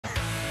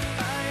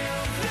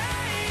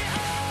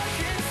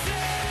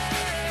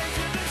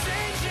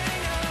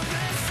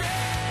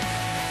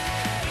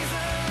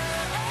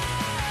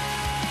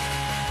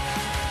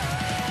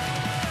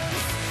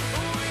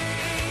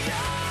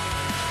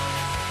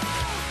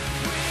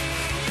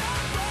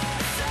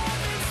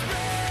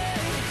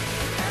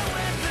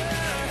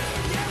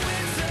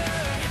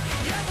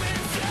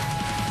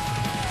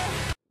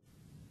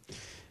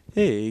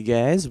Hey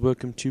guys,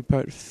 welcome to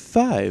part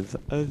 5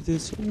 of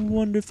this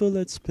wonderful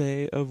Let's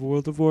Play of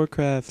World of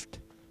Warcraft.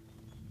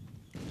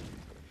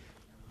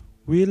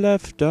 We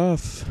left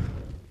off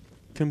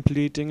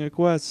completing a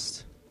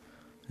quest,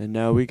 and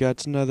now we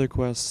got another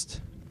quest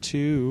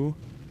to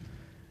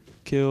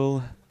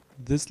kill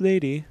this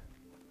lady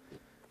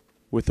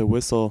with a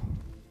whistle.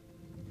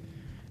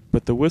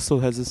 But the whistle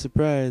has a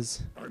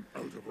surprise. I'm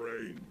out of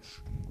range.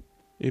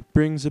 It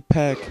brings a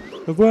pack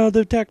of wild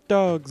attack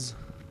dogs.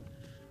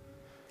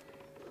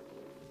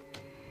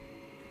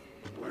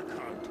 I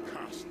can't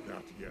cast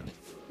that yet.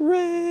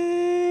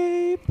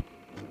 Rape!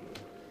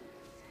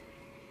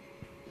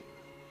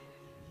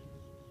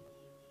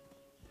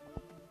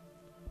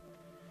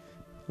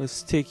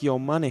 Let's take your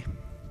money.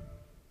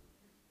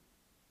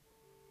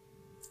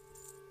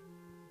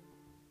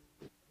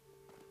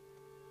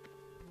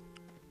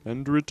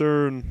 And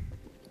return.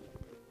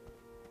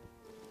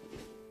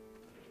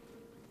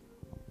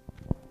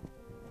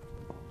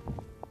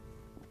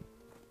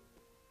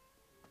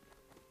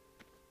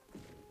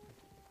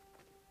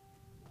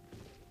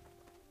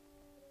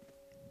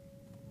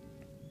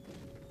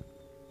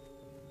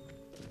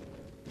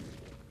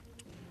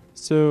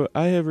 So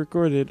I have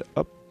recorded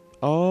up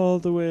all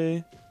the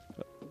way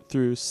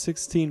through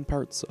 16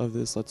 parts of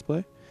this Let's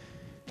Play,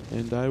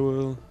 and I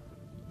will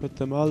put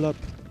them all up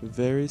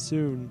very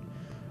soon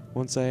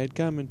once I add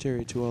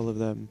commentary to all of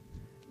them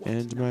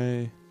and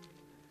my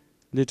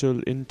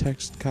little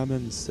in-text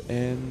comments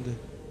and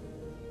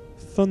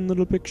fun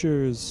little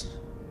pictures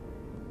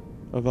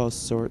of all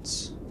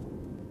sorts.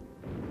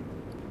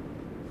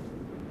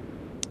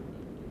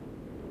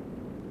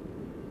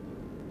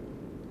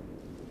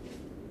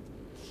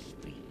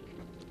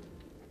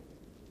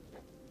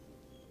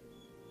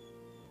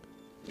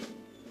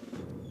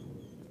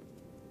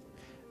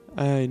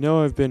 I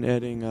know I've been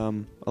adding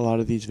a lot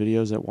of these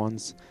videos at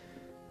once,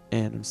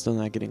 and I'm still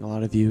not getting a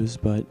lot of views,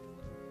 but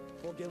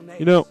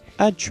you know,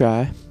 I'd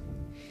try.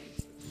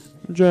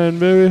 I'm trying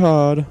very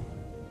hard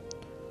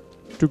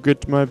to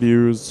get my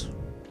views.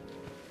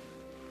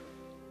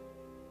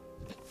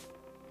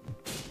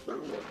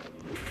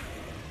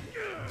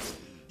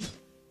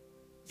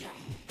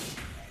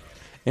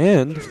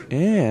 And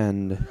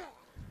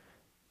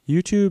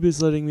YouTube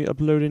is letting me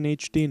upload in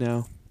HD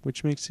now,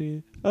 which makes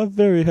me a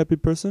very happy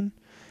person.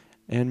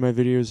 And my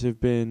videos have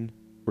been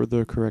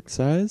the correct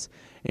size,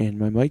 and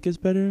my mic is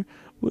better,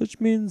 which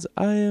means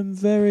I am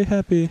very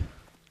happy.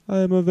 I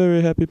am a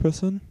very happy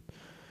person,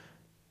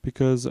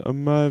 because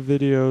my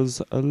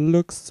videos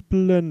look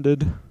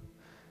splendid.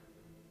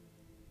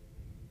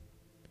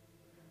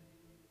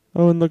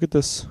 Oh, and look at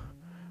this.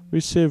 We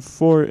saved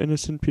 4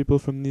 innocent people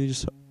from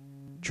these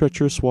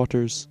treacherous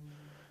waters,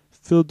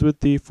 filled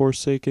with the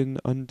forsaken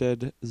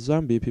undead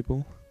zombie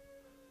people.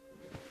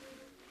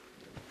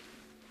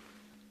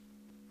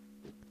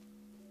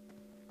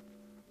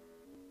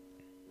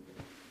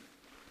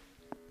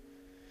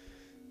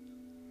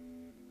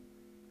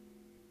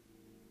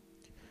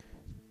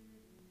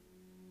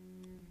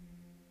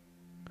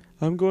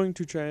 I'm going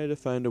to try to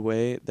find a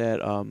way that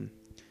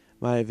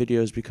my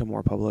videos become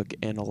more public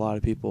and a lot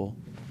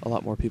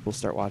more people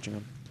start watching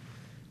them,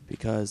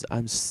 because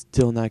I'm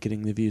still not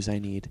getting the views I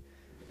need.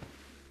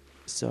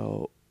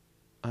 So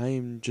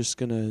I'm just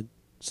gonna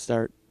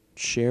start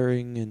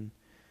sharing and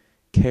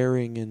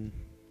caring and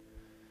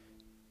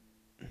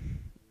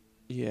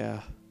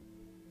yeah.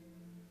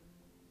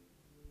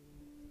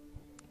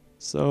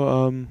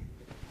 So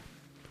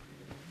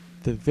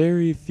the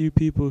very few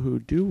people who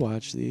do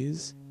watch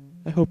these,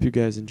 I hope you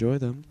guys enjoy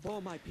them,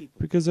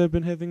 because I've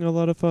been having a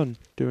lot of fun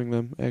doing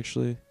them,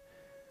 actually.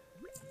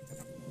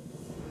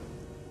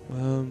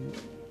 I've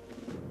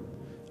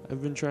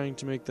been trying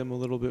to make them a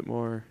little bit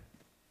more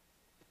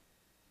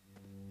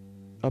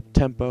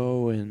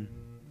up-tempo and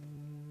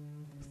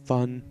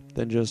fun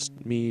than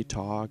just me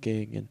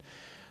talking and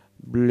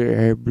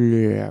blah,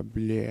 blah,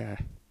 blah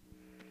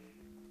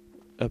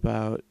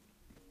about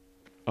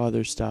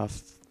other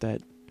stuff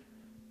that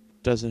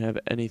doesn't have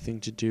anything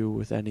to do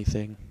with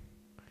anything.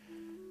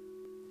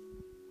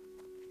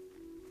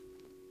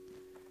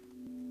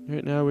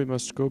 Right now we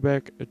must go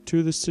back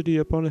to the city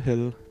up on a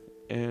hill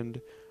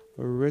and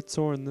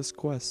return this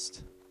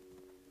quest.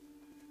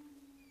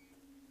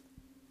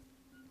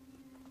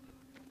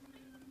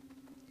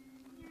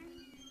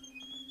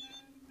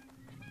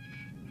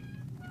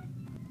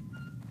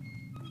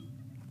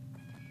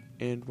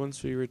 And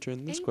once we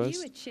return this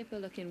quest,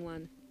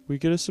 we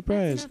get a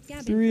surprise.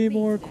 3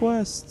 more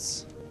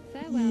quests.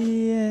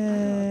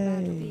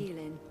 Yay!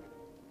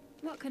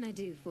 What can I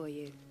do for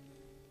you?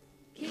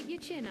 Keep your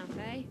chin up,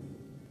 eh?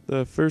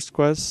 The first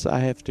quest, I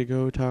have to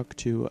go talk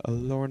to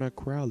Lorna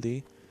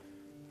Crowley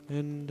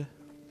and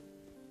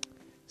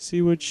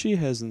see what she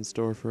has in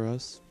store for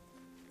us.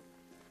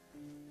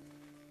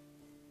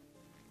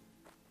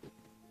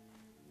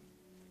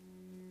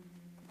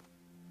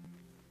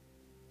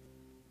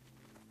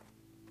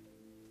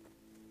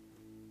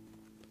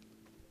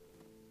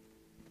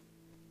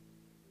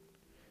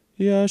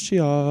 Yeah, she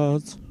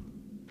is.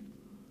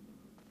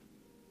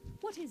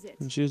 What is it?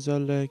 And she's all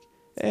like,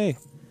 hey,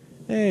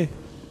 hey,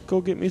 go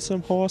get me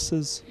some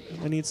horses.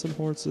 I need some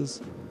horses.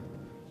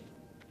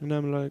 And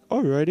I'm like,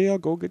 alrighty, I'll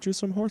go get you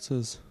some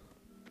horses.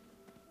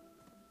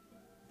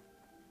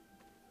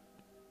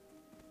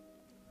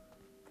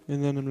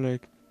 And then I'm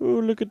like,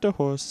 ooh, look at the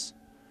horse.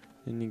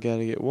 And you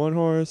gotta get one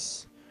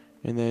horse,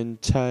 and then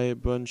tie a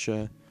bunch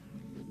of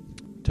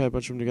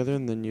them together,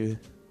 and then you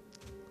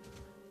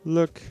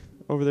look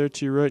over there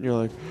to your right, and you're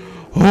like,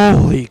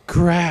 holy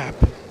crap!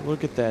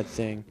 Look at that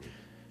thing.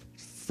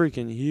 It's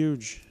freaking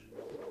huge.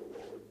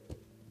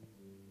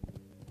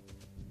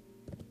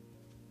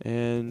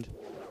 And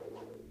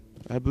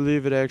I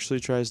believe it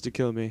actually tries to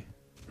kill me.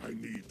 I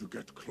need to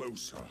get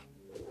closer.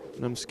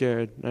 And I'm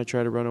scared, and I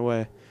try to run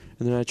away.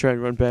 And then I try to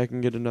run back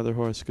and get another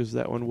horse, because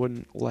that one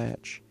wouldn't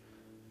latch.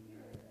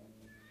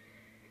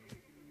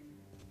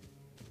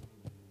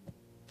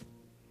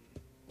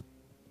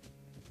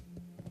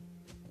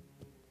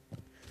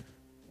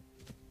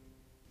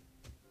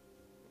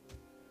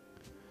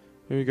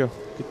 Here you go.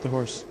 Get the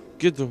horse.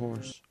 Get the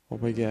horse. Oh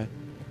my god.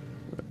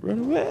 Run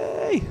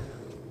away!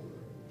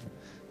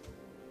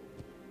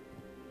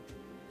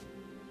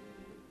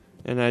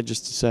 And I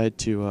just decide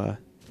to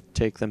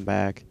take them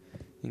back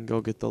and go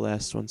get the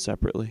last one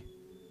separately.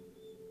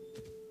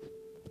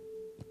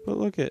 But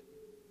look it.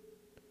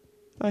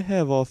 I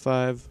have all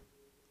 5.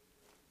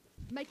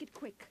 Make it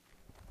quick.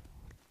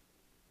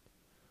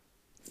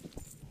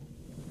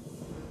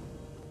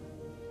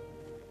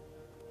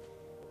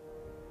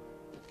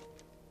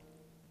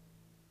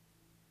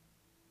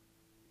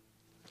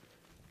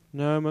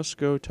 Now I must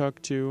go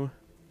talk to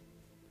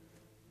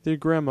the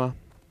grandma.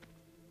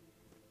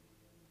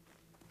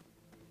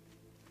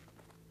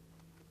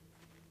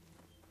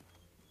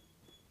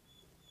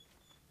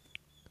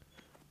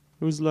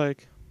 Who's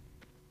like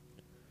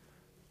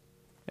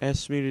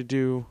asked me to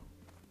do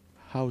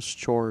house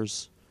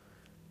chores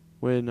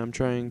when I'm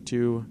trying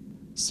to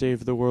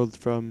save the world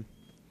from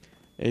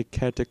a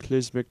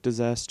cataclysmic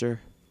disaster.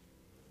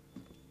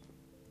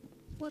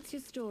 What's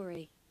your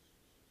story?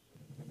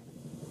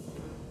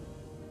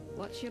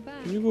 What's your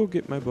bag? Can you go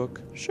get my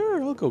book?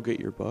 Sure, I'll go get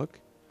your book.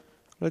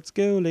 Let's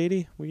go,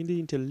 lady. We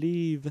need to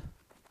leave.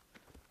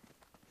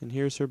 And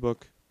here's her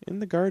book. In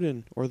the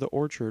garden, or the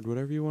orchard,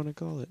 whatever you want to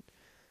call it.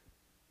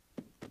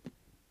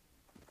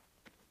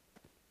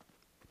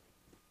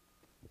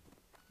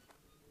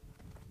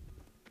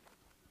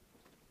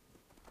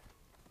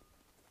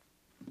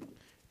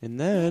 And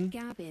then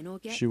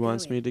she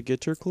wants me to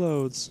get her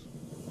clothes.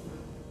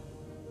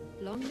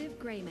 Long live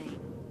Greymane.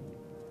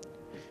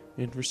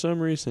 And for some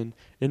reason,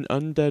 an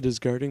undead is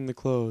guarding the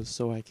clothes,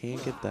 so I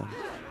can't get them.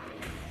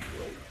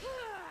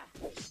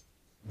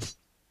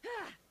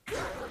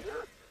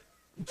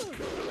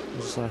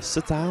 Just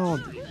sit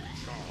down,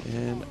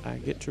 and I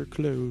get her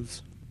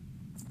clothes.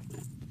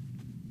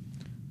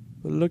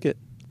 But look it,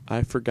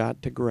 I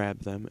forgot to grab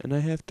them, and I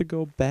have to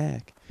go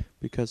back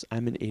because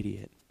I'm an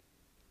idiot.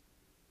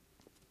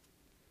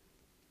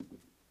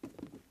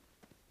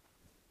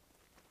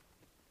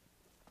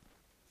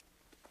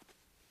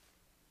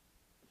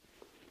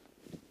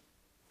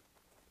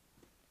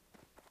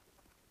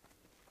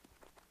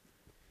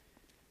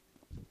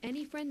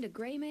 Any friend of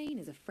Greymane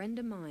is a friend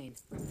of mine.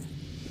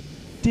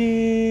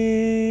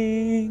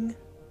 Ding!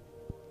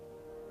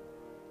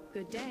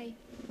 Good day.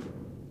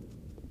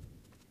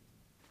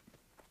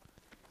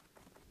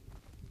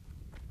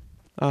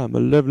 I'm a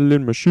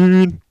leveling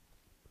machine.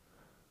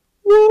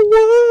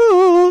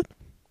 What?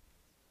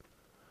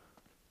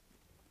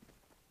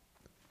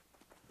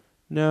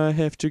 Now I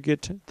have to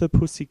get the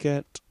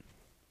pussycat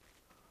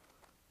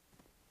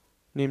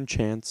named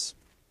Chance.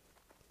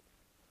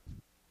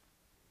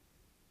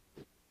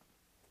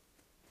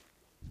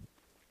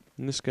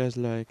 And this guy's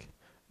like,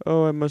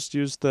 oh, I must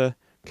use the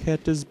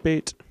cat as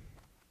bait.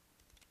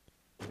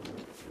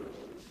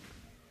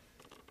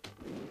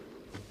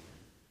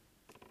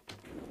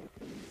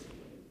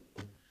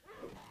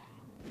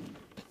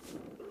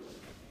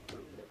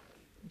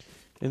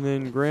 And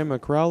then Grandma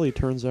Crowley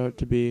turns out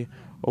to be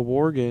a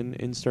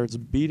worgen and starts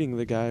beating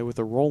the guy with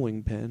a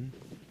rolling pin.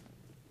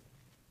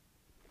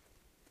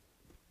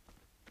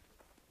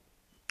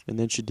 And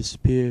then she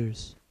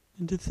disappears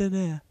into thin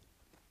air.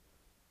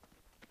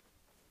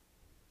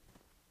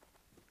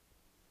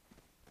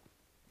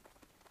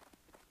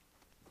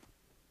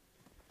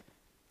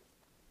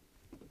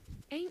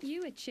 Ain't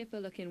you a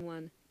chipper-looking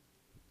one?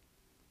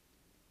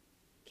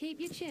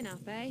 Keep your chin up,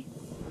 eh?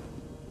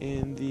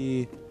 And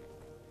the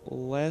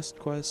last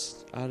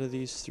quest out of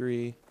these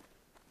 3,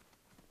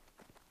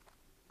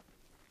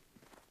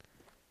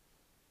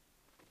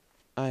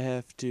 I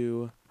have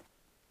to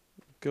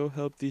go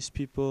help these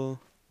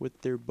people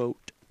with their boat.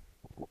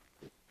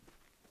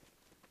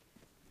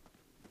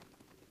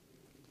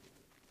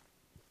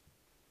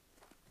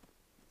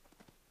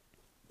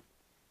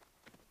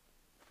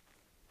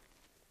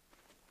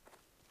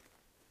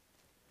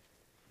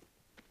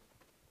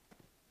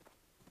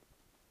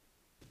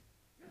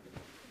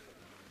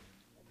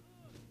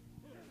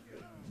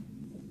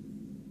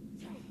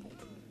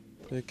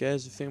 But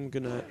guys, I think I'm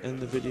gonna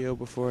end the video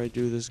before I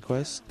do this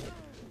quest.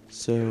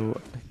 So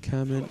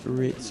comment,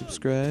 rate,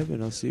 subscribe,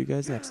 and I'll see you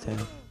guys next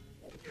time.